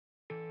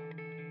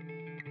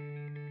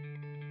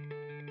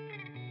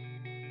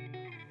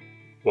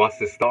What's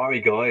the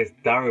story, guys?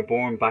 Dara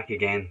Bourne back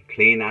again,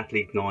 Clean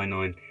Athlete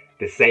 99,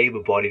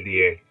 Disabled Body of the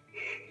Year.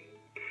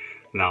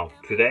 Now,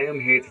 today I'm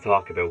here to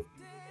talk about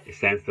the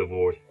sensitive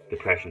word,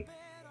 depression.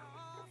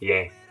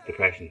 Yeah,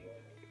 depression.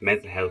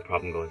 Mental health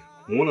problem, guys.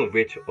 One of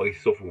which I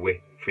suffered with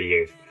for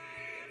years.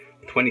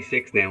 I'm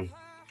 26 now,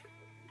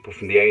 but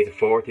from the age of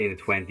 14 to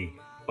 20,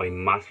 I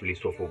massively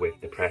suffered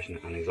with depression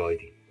and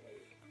anxiety.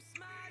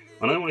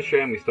 And I want to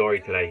share my story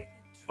today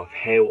of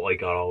how I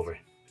got over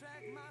it.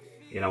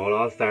 You know, it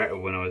all started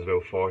when I was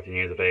about 14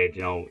 years of age.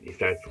 You know, you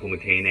start to become a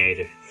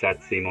teenager, start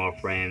to see more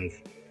friends,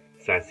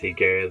 start to see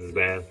girls as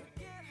well,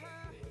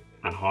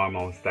 and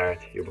hormones start.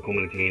 You're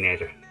becoming a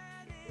teenager.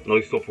 And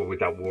I suffered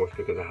with that worse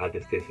because I had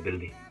this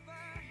disability.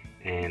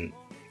 And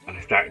I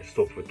started to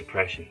suffer with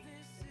depression.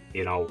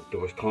 You know,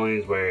 there was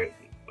times where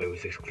I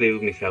was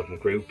excluding myself from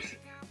groups.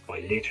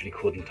 I literally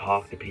couldn't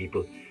talk to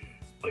people.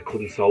 I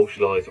couldn't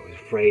socialise. I was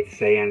afraid to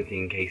say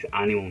anything in case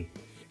anyone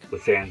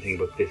would say anything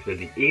about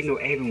disability. Even though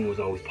everyone was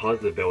always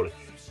positive about it,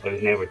 I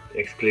was never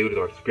excluded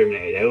or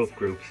discriminated out of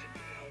groups.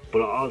 But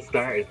it all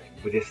started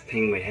with this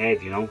thing in my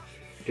head, you know,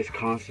 this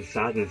constant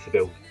sadness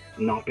about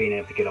not being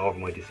able to get over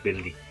my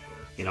disability.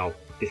 You know,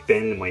 this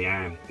bend in my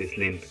arm, this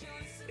limp.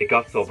 It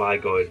got so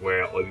bad, guys,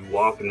 where I'd be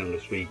walking on the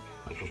street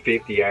and from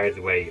 50 yards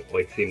away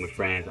I'd see my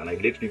friends and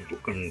I'd literally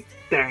fucking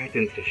dart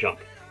into the shop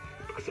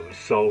because I was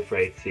so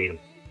afraid to see them.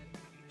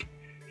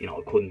 You know,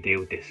 I couldn't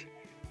deal with this.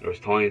 There was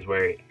times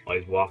where I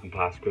was walking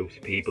past groups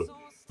of people.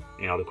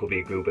 You know, there could be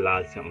a group of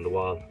lads sitting on the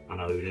wall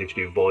and I would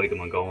literally avoid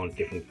them and go on a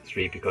different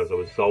street because I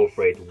was so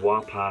afraid to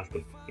walk past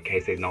them in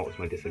case they'd notice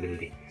my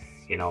disability.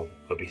 You know,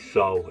 I'd be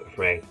so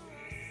afraid.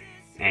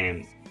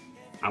 And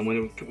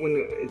when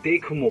it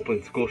did come up in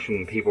discussion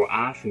when people were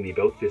asking me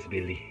about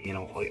disability, you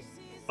know,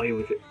 I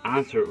would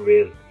answer it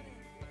real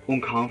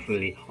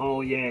unconfidently.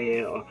 Oh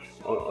yeah,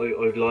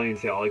 I'd lie and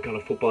say, oh, I got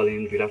a football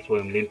injury, that's why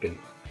I'm limping.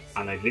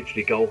 And I'd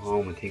literally go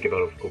home and think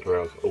about it for a couple of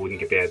hours. I wouldn't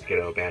get able to get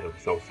out of bed. I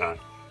was so sad.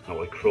 You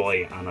know, I'd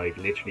cry and I'd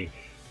literally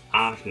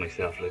ask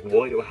myself, like,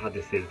 why do I have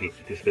this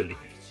disability?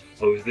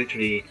 I was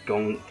literally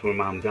going to my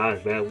mum and dad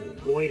as well.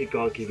 Why did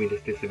God give me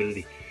this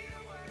disability?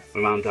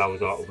 My mum and dad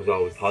was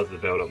always positive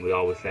about it and would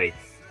always say,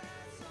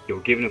 you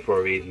were given it for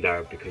a reason,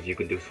 Dara, because you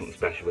can do something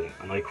special with it.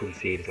 And I couldn't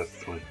see this at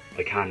the time.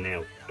 I can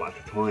now. But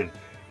at the time,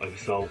 I was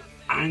so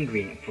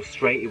angry and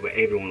frustrated with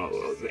everyone.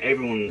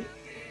 Everyone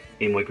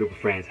in my group of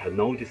friends had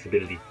no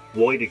disability.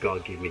 Why did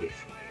God give me this?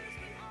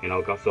 You know,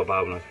 it got so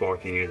bad when I was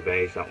 14 years of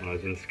age that when I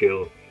was in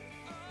school,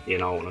 you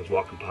know, when I was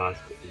walking past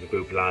the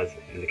group of lads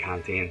in the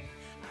canteen,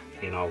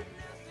 you know,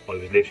 I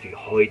was literally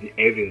hiding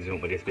everything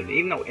about my disability.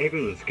 Even though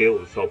everyone in school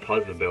was so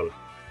positive about it,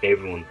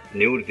 everyone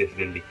knew the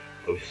disability,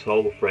 I was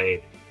so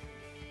afraid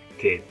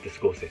to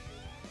discuss it.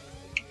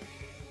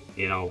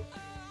 You know,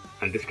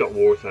 and this got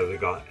worse as I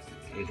got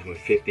into my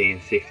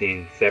 15,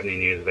 16,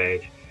 17 years of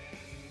age,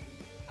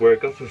 where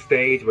it got to a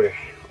stage where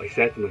I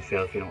said to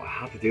myself, you know, I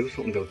have to do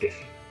something about this.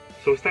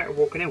 So I started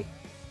working out.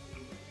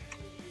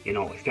 You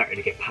know, I started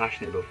to get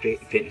passionate about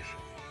fitness.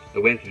 I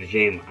went to the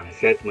gym and I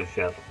said to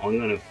myself, I'm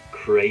going to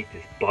create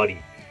this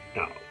body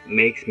that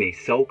makes me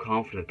so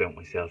confident about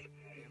myself,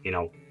 you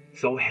know,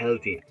 so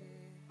healthy.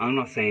 I'm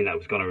not saying that I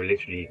was going to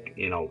literally,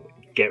 you know,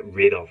 get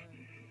rid of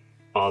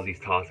all these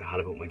thoughts I had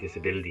about my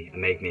disability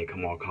and make me a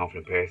more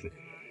confident person.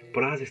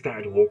 But as I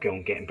started to work out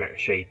and get in better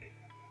shape,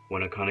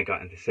 when I kind of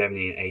got into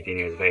 17, 18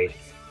 years of age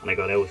and I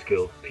got out of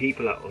school,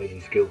 people that I was in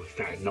school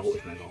started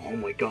noticing and going, oh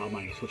my God,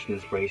 man, you're such an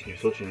inspiration, you're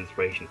such an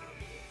inspiration,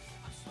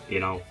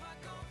 you know.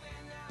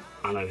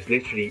 And I was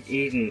literally,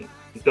 even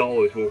though I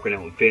was working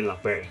out and feeling a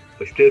lot better,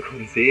 I still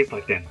couldn't see it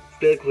back then,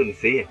 still couldn't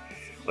see it.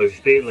 I was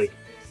still like,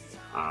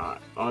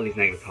 all these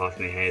negative thoughts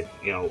in my head,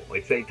 you know.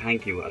 I'd say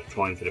thank you at the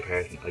time to the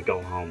person. I'd go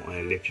home and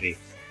I'd literally,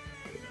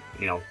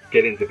 you know,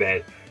 get into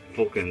bed,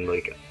 fucking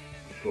like,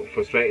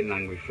 frustrated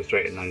and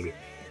angry.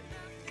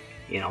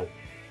 You know,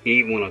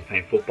 even when I was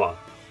playing football,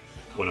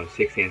 when I was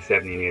 16,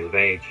 17 years of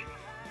age,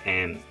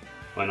 and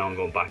I know I'm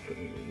going back,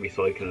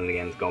 recycling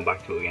again, it's going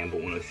back to it again,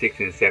 but when I was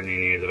 16, 17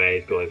 years of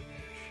age, guys,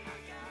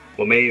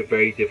 what made it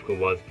very difficult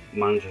was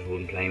managers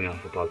wouldn't play me on a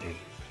football team.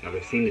 Now,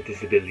 they've seen the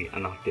disability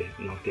and not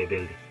the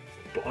ability.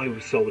 But I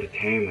was so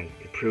determined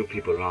to prove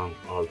people wrong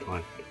all the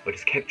time. I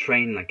just kept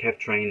training, I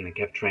kept training.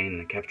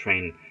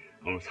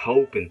 I was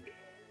hoping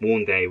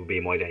one day would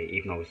be my day,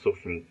 even though I was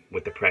suffering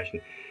with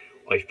depression.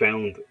 I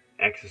found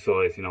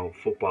exercise, you know,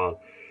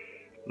 football,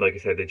 like I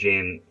said, the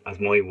gym,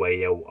 as my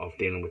way out of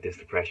dealing with this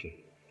depression.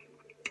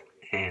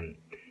 And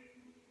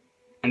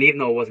even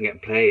though I wasn't getting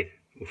played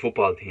with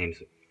football teams,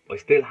 I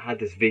still had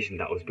this vision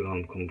that I was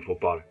going to become a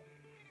footballer.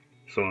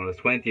 So when I was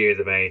 20 years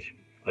of age,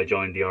 I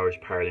joined the Irish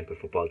Paralympic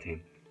football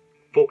team.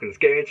 Fucking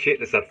scared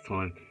shitless at the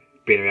time,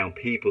 being around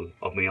people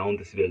of my own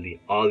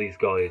disability, all these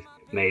guys,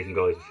 amazing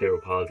guys with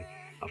cerebral palsy.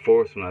 At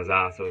first when I was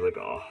asked, I was like,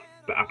 oh,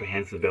 a bit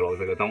apprehensive about it. I was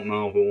like, I don't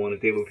know if I want to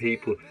deal with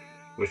people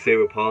with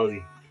cerebral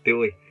palsy,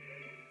 do I?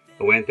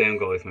 I went down,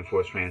 guys, my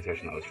first training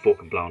session. I was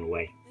fucking blown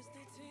away.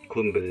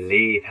 Couldn't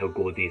believe how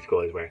good these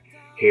guys were.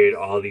 Heard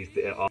all these.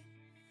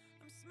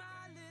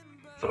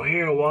 So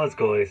here I was,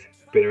 guys,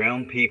 been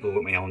around people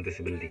with my own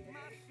disability,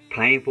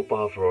 playing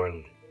football for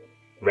Ireland,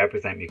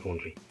 represent my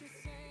country.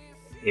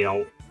 You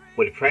know,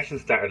 my depression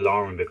started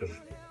lowering because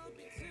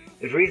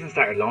the reason it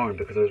started lowering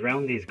because I was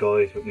around these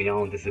guys with my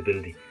own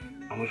disability,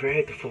 and I was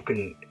ready to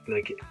fucking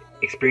like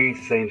experience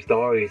the same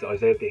stories. I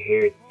was able to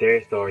hear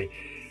their story.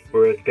 We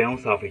were able to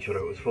bounce off each other.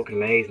 It was fucking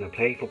amazing. I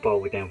played football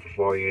with them for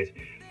 4 years.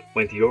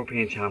 Went to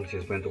European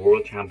Championships, went to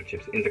World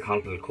Championships,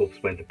 Intercontinental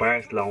Cups, went to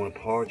Barcelona,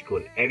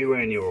 Portugal,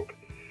 everywhere in Europe.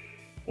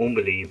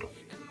 Unbelievable.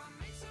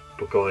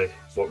 But guys,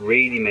 what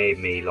really made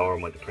me lower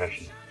my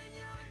depression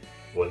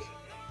was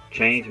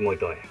changing my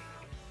diet.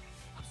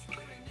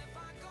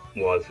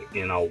 Was,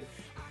 you know,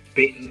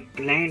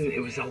 learning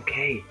it was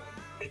okay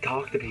to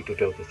talk to people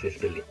about this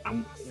disability.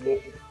 And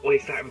I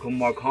started becoming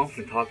more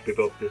confident talking to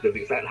people about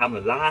disability. I started having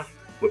a laugh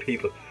with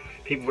people.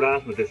 People would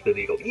ask me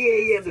disability, go,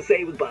 yeah, I'm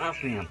disabled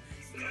boss man.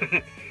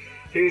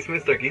 Here's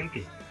Mr.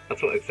 Gimpy.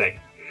 That's what I'd say.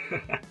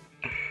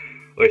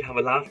 I'd have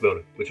a laugh about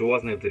it, which I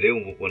wasn't able to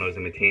do when I was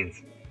in my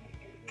teens.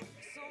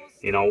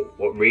 You know,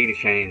 what really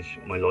changed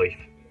my life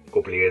a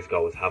couple of years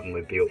ago was having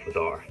my beautiful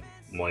daughter.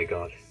 My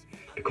God.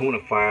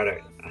 Becoming a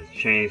father has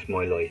changed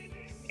my life.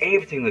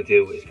 Everything I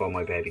do is for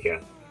my baby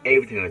girl.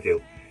 Everything I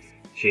do.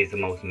 She's the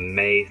most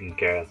amazing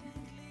girl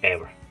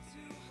ever.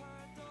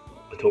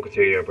 I took a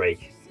 2-year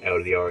break out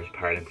of the Irish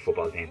Paralympic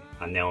football team,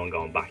 and now I'm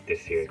going back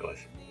this year, guys.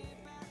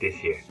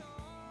 This year,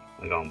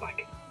 I'm going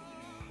back.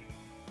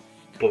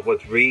 But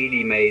what's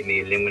really made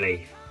me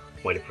eliminate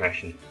my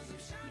depression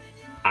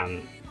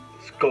and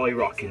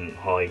skyrocketing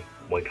high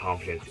my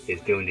confidence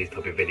is doing these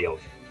type of videos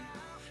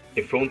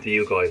in front of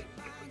you guys.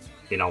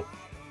 You know,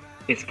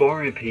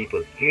 inspiring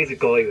people. Here's a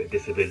guy with a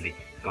disability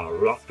gonna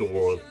rock the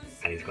world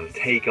and he's gonna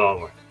take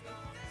over.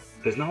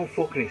 There's no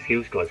fucking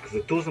excuse, guys, because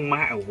it doesn't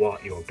matter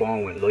what you're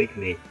born with, like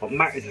me. What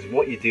matters is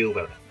what you do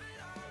about it.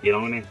 You know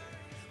what I mean?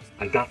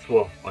 And that's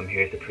what I'm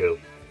here to prove.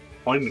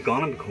 I'm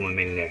gonna become a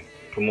millionaire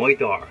for my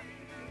daughter.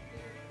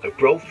 I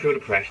broke through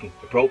depression,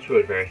 I broke through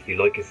adversity,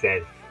 like I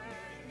said.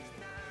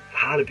 I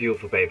had a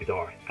beautiful baby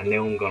daughter, and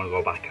now I'm gonna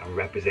go back and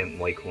represent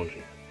my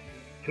country.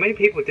 How many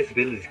people with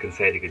disabilities can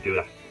say they could do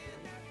that?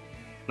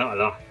 Not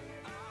a lot.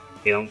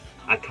 You know,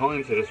 at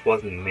times I just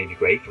wasn't maybe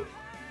grateful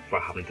for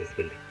having a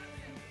disability.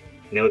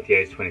 Now at the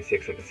age of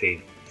 26 I can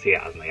see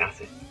it as my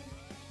asset.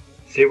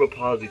 Cerebral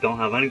palsy don't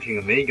have anything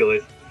on me,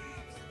 guys.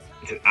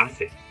 It's an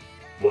asset.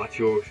 What's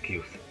your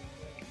excuse?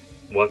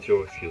 What's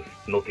your excuse?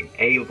 Nothing.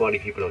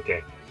 Able-bodied people out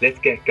there, let's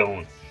get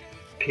going.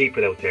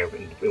 People out there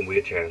in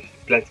wheelchairs,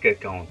 let's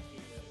get going.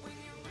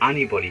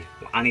 Anybody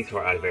with any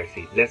sort of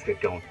adversity, let's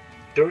get going.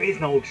 There is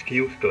no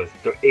excuse, guys.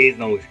 There is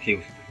no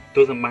excuse.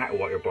 Doesn't matter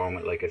what you're born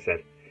with, like I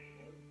said.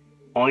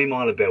 I'm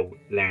all about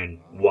learning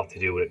what to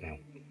do with it now.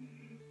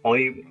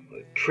 I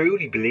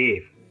truly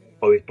believe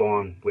I was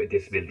born with a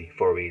disability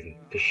for a reason.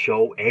 To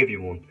show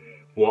everyone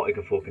what I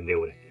can fucking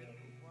do with it.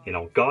 You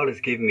know, God has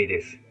given me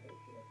this.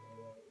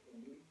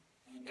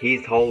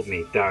 He's told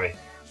me, Dara,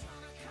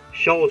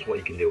 show us what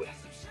you can do with it.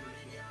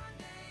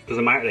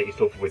 Doesn't matter that you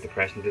suffer with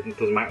depression.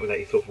 Doesn't matter that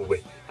you suffer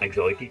with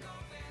anxiety.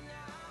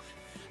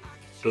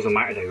 Doesn't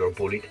matter that you're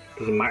bullied.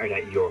 Doesn't matter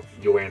that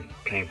you weren't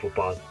playing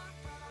football.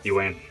 You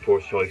weren't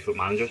first choice with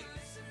managers.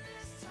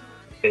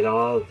 It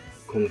all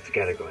comes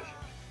together, guys.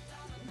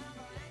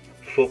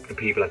 Fuck the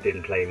people that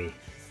didn't play me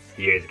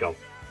years ago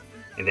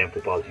in them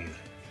football teams.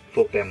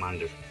 Fuck them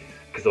managers.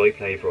 Because I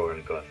played for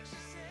Ireland, guys.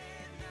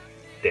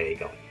 There you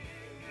go.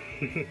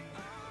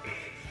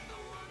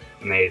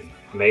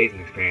 Amazing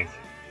experience,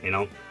 you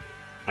know.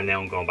 And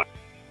now I'm going back.